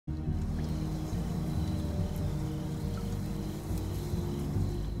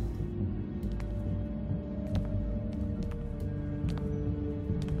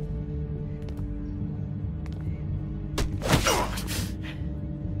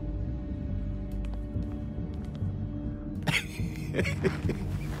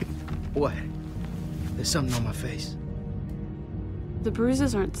What? There's something on my face. The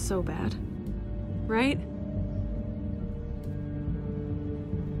bruises aren't so bad, right?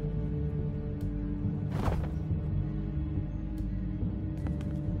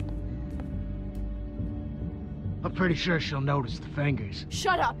 I'm pretty sure she'll notice the fingers.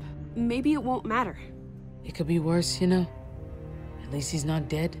 Shut up! Maybe it won't matter. It could be worse, you know? At least he's not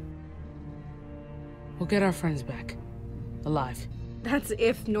dead. We'll get our friends back. Alive. That's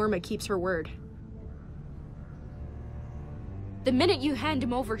if Norma keeps her word. The minute you hand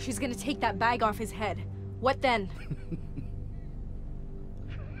him over, she's gonna take that bag off his head. What then?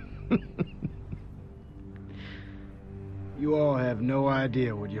 You all have no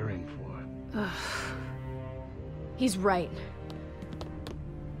idea what you're in for. He's right.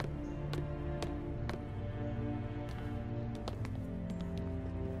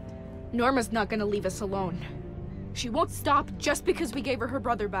 Norma's not gonna leave us alone. She won't stop just because we gave her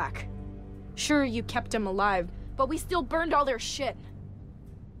brother back. Sure, you kept him alive, but we still burned all their shit.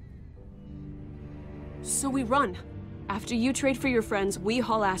 So we run. After you trade for your friends, we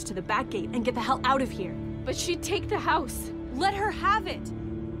haul ass to the back gate and get the hell out of here. But she'd take the house. Let her have it!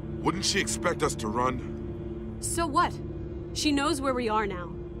 Wouldn't she expect us to run? So what? She knows where we are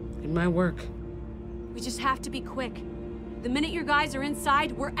now. It might work. We just have to be quick. The minute your guys are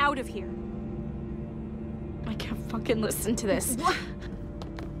inside, we're out of here. I can't fucking listen to this. What?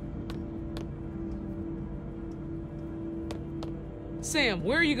 Sam,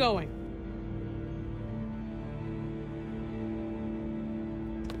 where are you going?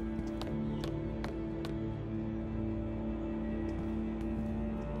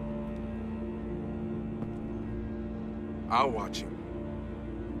 I'll watch him.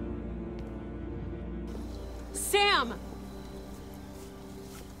 Sam!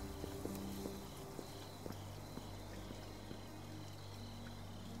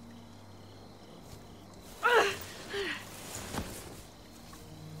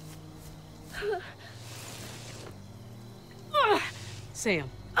 Sam,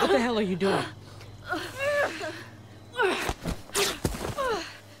 what the hell are you doing?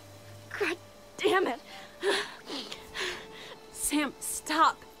 God damn it. Sam,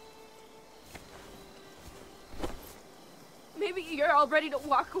 stop. Maybe you're all ready to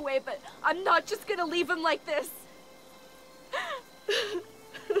walk away, but I'm not just gonna leave him like this.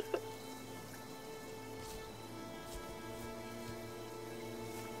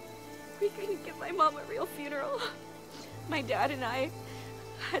 We couldn't give my mom a real funeral. My dad and I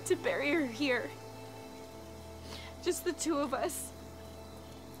had to bury her here. Just the two of us.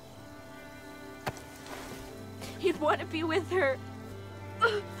 He'd want to be with her.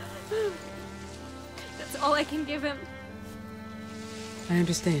 That's all I can give him. I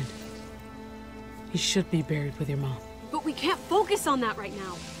understand. He should be buried with your mom. But we can't focus on that right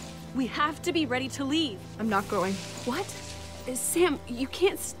now. We have to be ready to leave. I'm not going. What? Sam, you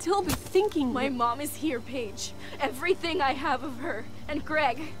can't still be thinking. My mom is here, Paige. Everything I have of her. And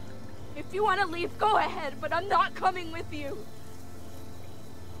Greg. If you want to leave, go ahead, but I'm not coming with you.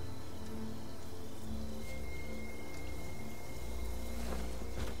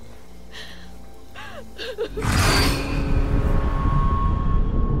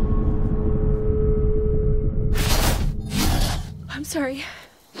 I'm sorry.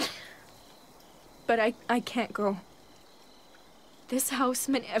 But I can't go. This house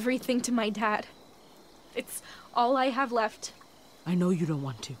meant everything to my dad. It's all I have left. I know you don't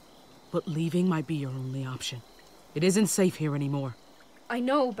want to, but leaving might be your only option. It isn't safe here anymore. I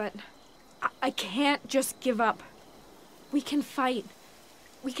know, but I can't just give up. We can fight.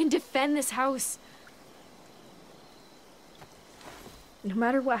 We can defend this house. No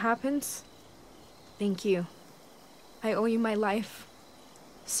matter what happens, thank you. I owe you my life.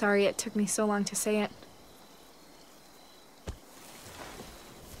 Sorry it took me so long to say it.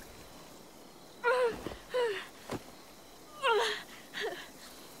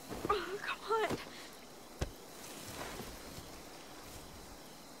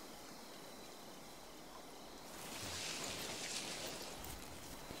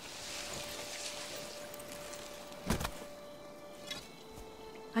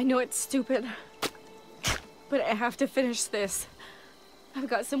 I know it's stupid, but I have to finish this. I've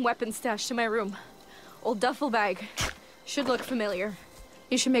got some weapons stashed in my room. Old duffel bag. Should look familiar.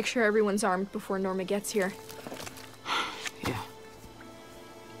 You should make sure everyone's armed before Norma gets here. Yeah.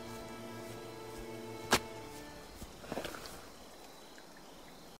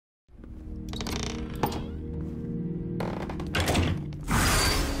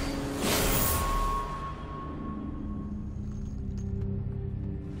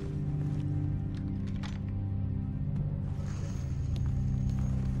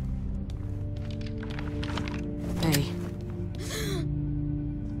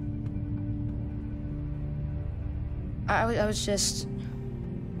 I was just...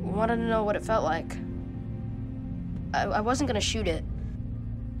 wanted to know what it felt like. I wasn't gonna shoot it.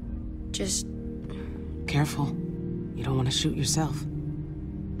 Just... Careful. You don't want to shoot yourself.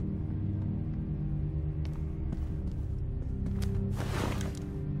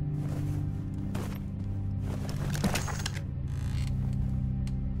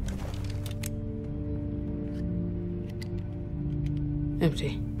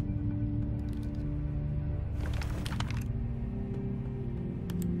 Empty.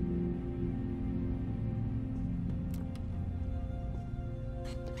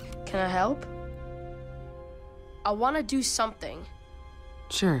 Can I help? I want to do something.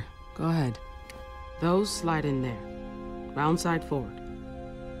 Sure, go ahead. Those slide in there. Round side forward.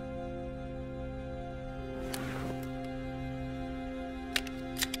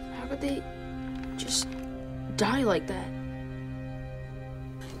 How could they just die like that?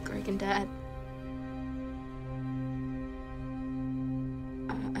 Greg and Dad.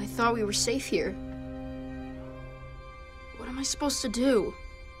 I thought we were safe here. What am I supposed to do?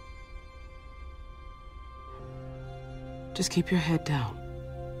 Just keep your head down.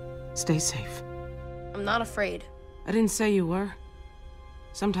 Stay safe. I'm not afraid. I didn't say you were.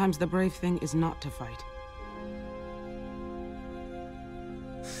 Sometimes the brave thing is not to fight.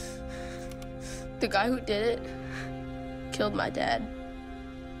 The guy who did it killed my dad.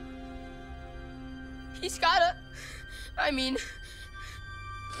 He's gotta... I mean...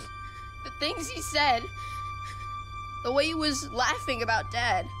 the things he said... the way he was laughing about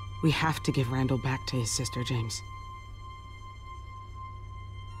Dad. We have to give Randall back to his sister, James.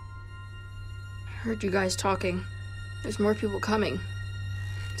 I heard you guys talking. There's more people coming.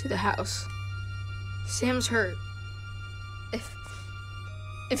 To the house. Sam's hurt.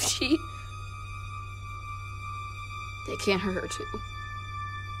 If she... they can't hurt her too.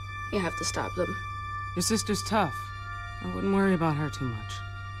 You have to stop them. Your sister's tough. I wouldn't worry about her too much.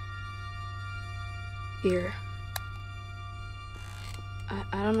 Here.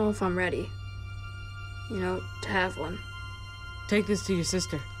 I don't know if I'm ready. You know, to have one. Take this to your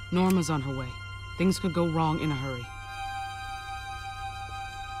sister. Norma's on her way. Things could go wrong in a hurry.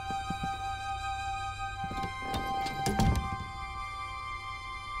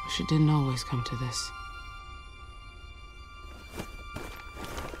 Wish it didn't always come to this.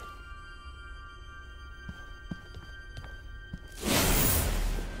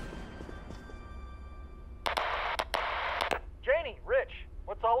 Janie, Rich,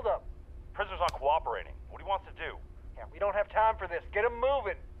 what's the holdup? Prisoner's not cooperating. What do he wants to do? Yeah, we don't have time for this. Get him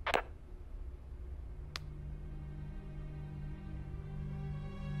moving.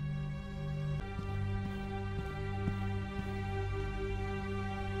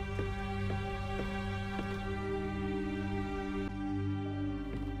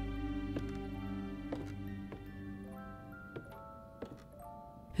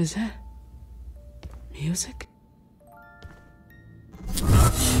 Is that music?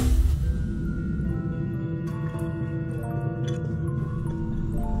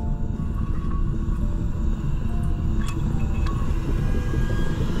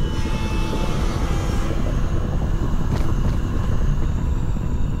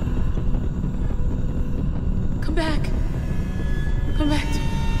 Come back. Come back to me.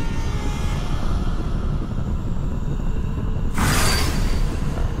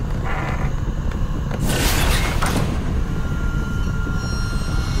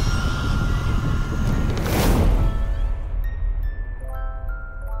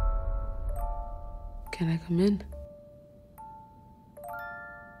 Can I come in?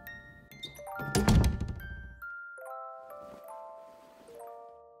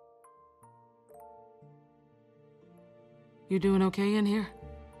 You doing okay in here?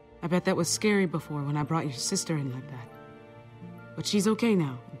 I bet that was scary before when I brought your sister in like that. But she's okay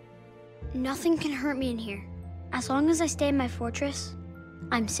now. Nothing can hurt me in here. As long as I stay in my fortress,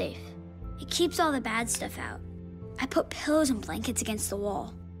 I'm safe. It keeps all the bad stuff out. I put pillows and blankets against the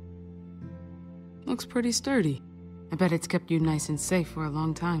wall. Looks pretty sturdy. I bet it's kept you nice and safe for a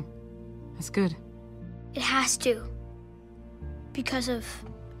long time. That's good. It has to. Because of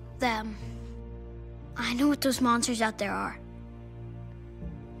them. I know what those monsters out there are.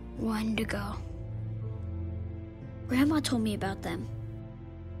 Wendigo. Grandma told me about them.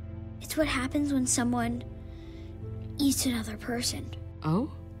 It's what happens when someone eats another person.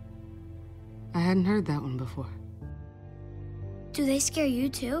 Oh? I hadn't heard that one before. Do they scare you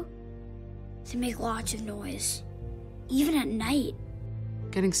too? They make lots of noise. Even at night.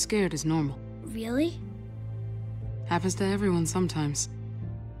 Getting scared is normal. Really? Happens to everyone sometimes.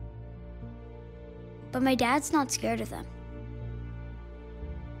 But my dad's not scared of them.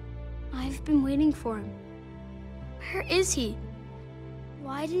 I've been waiting for him. Where is he?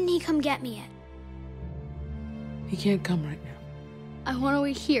 Why didn't he come get me yet? He can't come right now. I want to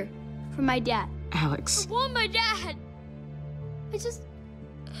wait here for my dad. Alex. I want my dad. I just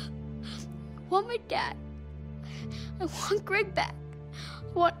want my dad. I want Greg back.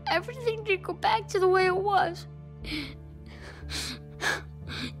 I want everything to go back to the way it was.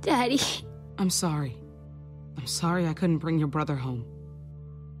 Daddy. I'm sorry. I'm sorry I couldn't bring your brother home.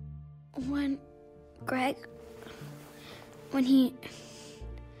 When did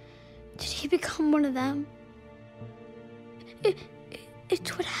he become one of them?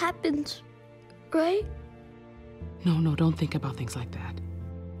 It's what happens, right? No, don't think about things like that.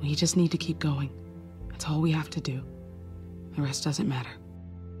 We just need to keep going. That's all we have to do. The rest doesn't matter.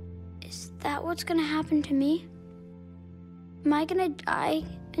 Is that what's gonna happen to me? Am I gonna die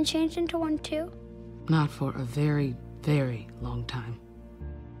and change into one too? Not for a very, very long time.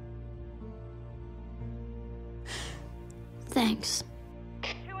 Thanks.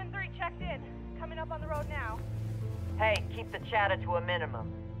 2 and 3 checked in. Coming up on the road now. Hey, keep the chatter to a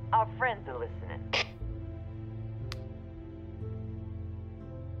minimum. Our friends are listening.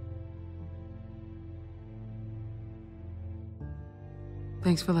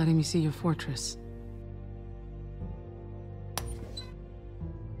 Thanks for letting me see your fortress.